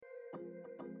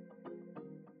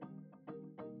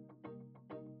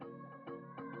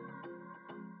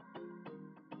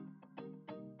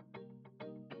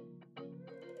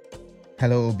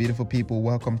Hello, beautiful people.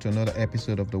 Welcome to another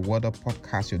episode of the Word Up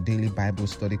Podcast, your daily Bible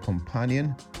study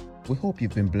companion. We hope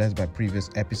you've been blessed by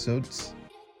previous episodes.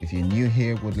 If you're new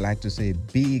here, we'd like to say a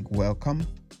big welcome.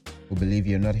 We believe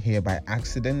you're not here by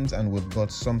accident, and we've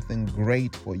got something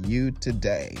great for you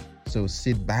today. So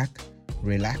sit back,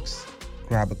 relax,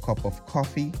 grab a cup of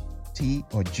coffee, tea,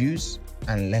 or juice,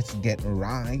 and let's get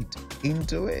right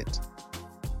into it.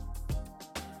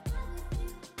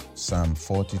 Psalm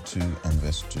 42 and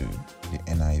verse 2, the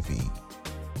NIV.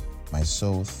 My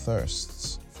soul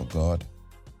thirsts for God,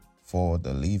 for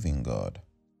the living God.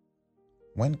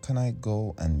 When can I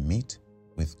go and meet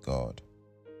with God?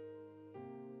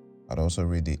 I'd also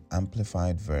read the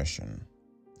Amplified Version.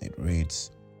 It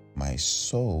reads, my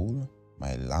soul,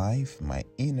 my life, my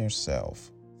inner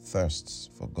self thirsts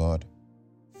for God,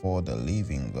 for the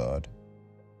living God.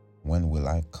 When will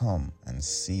I come and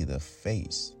see the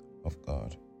face of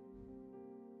God?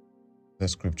 The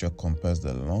scripture compares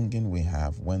the longing we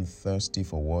have when thirsty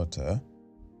for water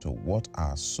to what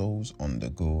our souls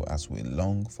undergo as we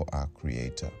long for our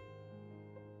Creator.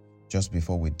 Just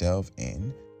before we delve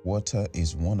in, water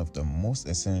is one of the most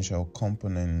essential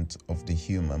components of the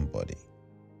human body.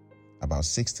 About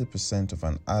 60% of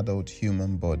an adult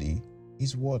human body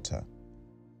is water.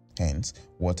 Hence,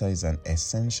 water is an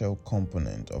essential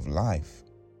component of life.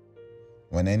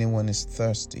 When anyone is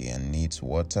thirsty and needs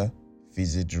water,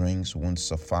 fizzy drinks won't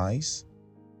suffice,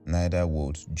 neither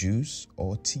would juice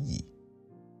or tea.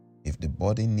 If the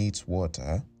body needs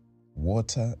water,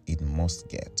 water it must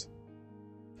get.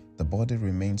 The body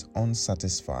remains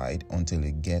unsatisfied until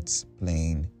it gets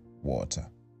plain water.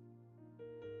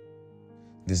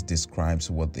 This describes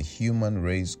what the human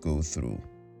race go through.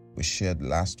 We shared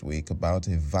last week about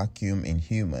a vacuum in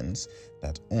humans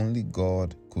that only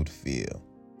God could fill.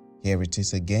 Here it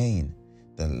is again.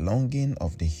 The longing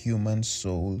of the human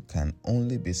soul can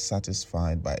only be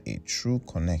satisfied by a true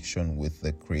connection with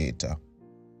the Creator.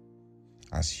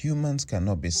 As humans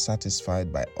cannot be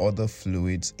satisfied by other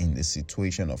fluids in the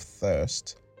situation of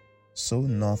thirst, so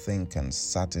nothing can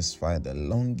satisfy the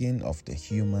longing of the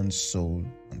human soul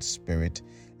and spirit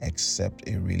except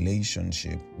a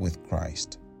relationship with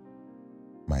Christ.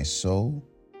 My soul,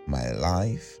 my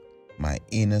life, my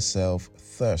inner self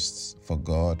thirsts for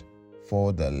God,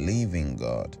 for the living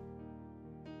God.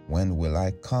 When will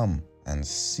I come and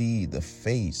see the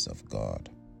face of God?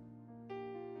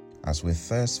 As we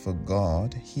thirst for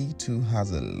God, He too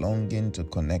has a longing to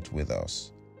connect with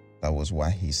us. That was why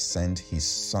He sent His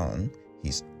Son,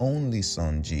 His only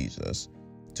Son Jesus,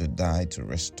 to die to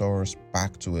restore us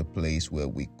back to a place where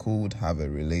we could have a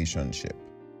relationship.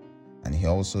 And He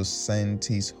also sent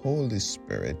His Holy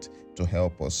Spirit to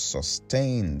help us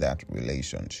sustain that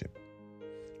relationship.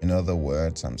 In other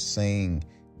words, I'm saying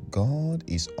God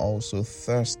is also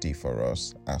thirsty for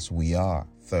us as we are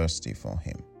thirsty for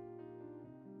Him.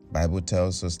 Bible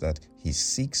tells us that He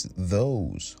seeks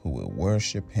those who will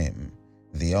worship Him.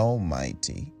 The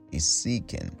Almighty is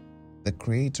seeking. The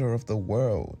Creator of the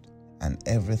world and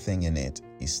everything in it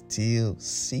is still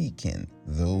seeking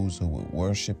those who will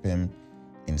worship Him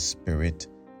in spirit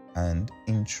and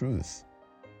in truth.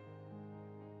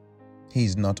 He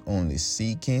is not only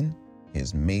seeking, He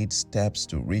has made steps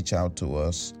to reach out to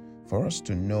us for us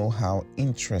to know how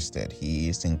interested He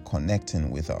is in connecting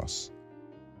with us.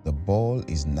 The ball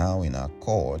is now in our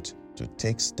court to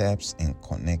take steps in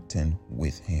connecting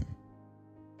with Him.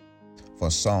 For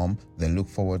some, they look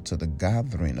forward to the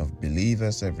gathering of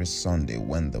believers every Sunday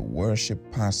when the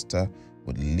worship pastor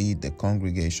would lead the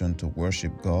congregation to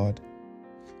worship God,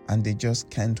 and they just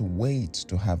can't wait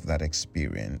to have that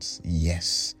experience.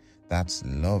 Yes, that's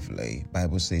lovely.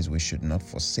 Bible says we should not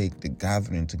forsake the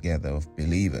gathering together of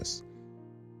believers.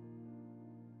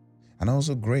 And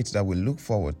also great that we look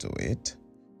forward to it,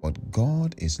 but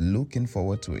God is looking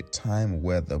forward to a time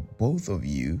where the both of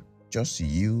you, just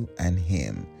you and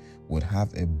Him, would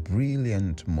have a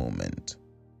brilliant moment.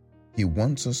 He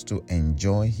wants us to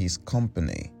enjoy His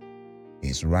company.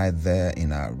 He's right there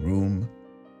in our room,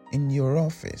 in your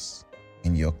office,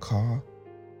 in your car.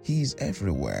 He's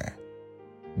everywhere.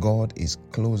 God is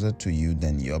closer to you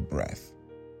than your breath.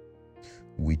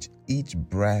 With each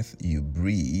breath you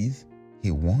breathe,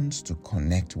 He wants to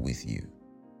connect with you.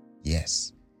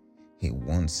 Yes, He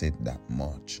wants it that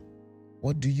much.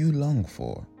 What do you long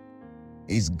for?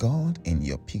 Is God in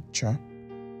your picture?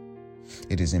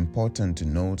 It is important to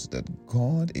note that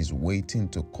God is waiting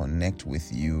to connect with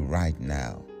you right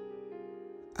now.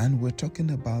 And we're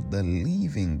talking about the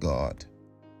living God.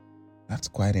 That's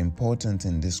quite important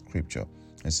in this scripture.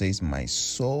 It says, my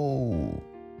soul,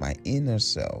 my inner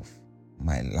self,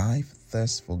 my life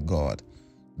thirsts for God,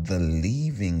 the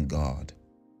living God.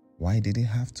 Why did he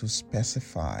have to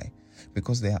specify?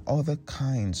 Because there are other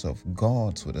kinds of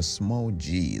gods with a small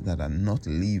g that are not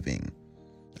living,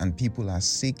 and people are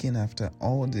seeking after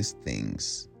all these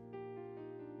things,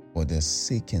 but they're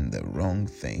seeking the wrong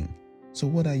thing. So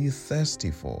what are you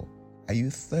thirsty for? Are you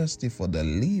thirsty for the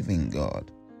living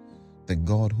God? The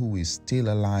God who is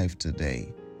still alive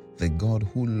today, the God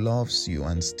who loves you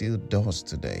and still does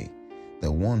today,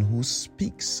 the one who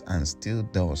speaks and still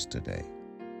does today.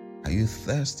 Are you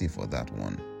thirsty for that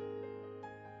one?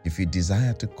 If you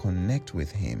desire to connect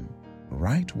with him,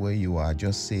 right where you are,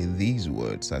 just say these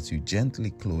words as you gently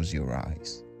close your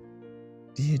eyes.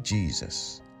 Dear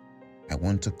Jesus, I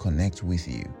want to connect with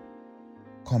you.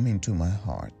 Come into my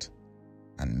heart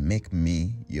and make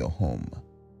me your home.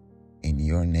 In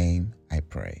your name I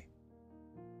pray.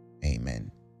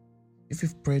 Amen. If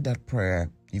you've prayed that prayer,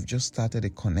 you've just started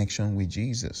a connection with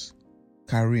Jesus.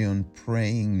 Carry on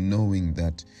praying, knowing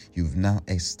that you've now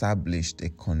established a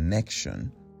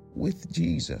connection with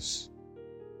Jesus.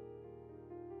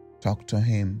 Talk to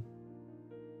him.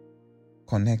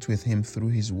 Connect with him through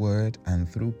his word and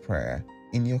through prayer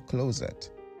in your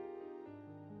closet.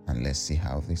 And let's see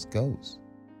how this goes.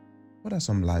 What are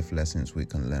some life lessons we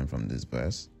can learn from this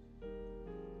verse?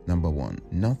 Number 1,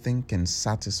 nothing can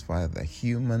satisfy the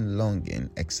human longing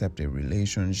except a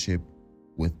relationship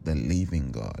with the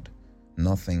living God.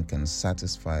 Nothing can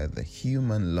satisfy the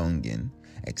human longing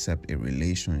except a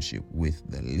relationship with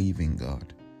the living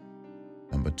God.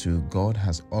 Number 2, God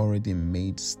has already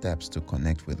made steps to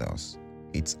connect with us.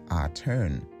 It's our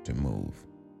turn to move.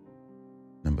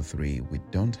 Number 3, we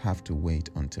don't have to wait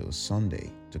until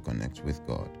Sunday to connect with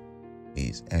God. He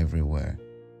is everywhere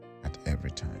at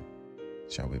every time.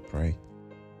 Shall we pray?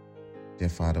 Dear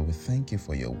Father, we thank you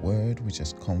for your word which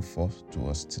has come forth to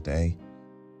us today.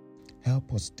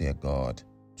 Help us, dear God,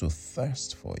 to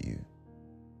thirst for you.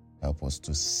 Help us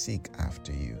to seek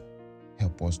after you.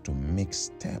 Help us to make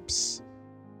steps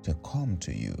to come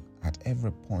to you at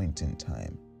every point in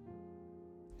time.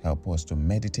 Help us to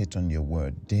meditate on your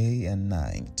word day and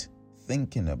night,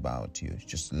 thinking about you,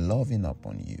 just loving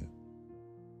upon you.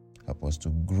 Help us to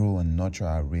grow and nurture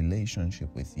our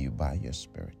relationship with you by your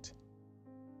Spirit.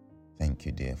 Thank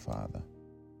you, dear Father.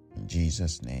 In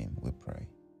Jesus' name we pray.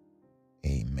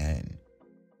 Amen.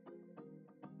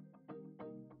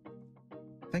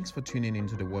 Thanks for tuning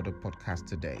into the Word Up podcast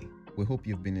today. We hope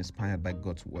you've been inspired by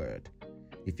God's word.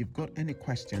 If you've got any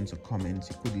questions or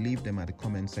comments, you could leave them at the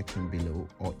comment section below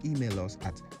or email us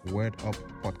at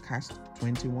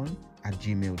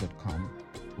worduppodcast21@gmail.com.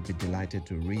 We'll be delighted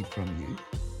to read from you.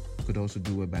 You could also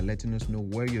do it by letting us know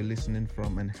where you're listening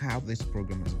from and how this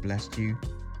program has blessed you.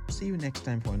 See you next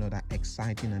time for another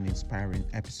exciting and inspiring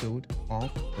episode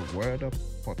of the Word Up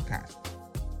podcast.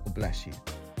 God bless you.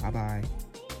 Bye-bye.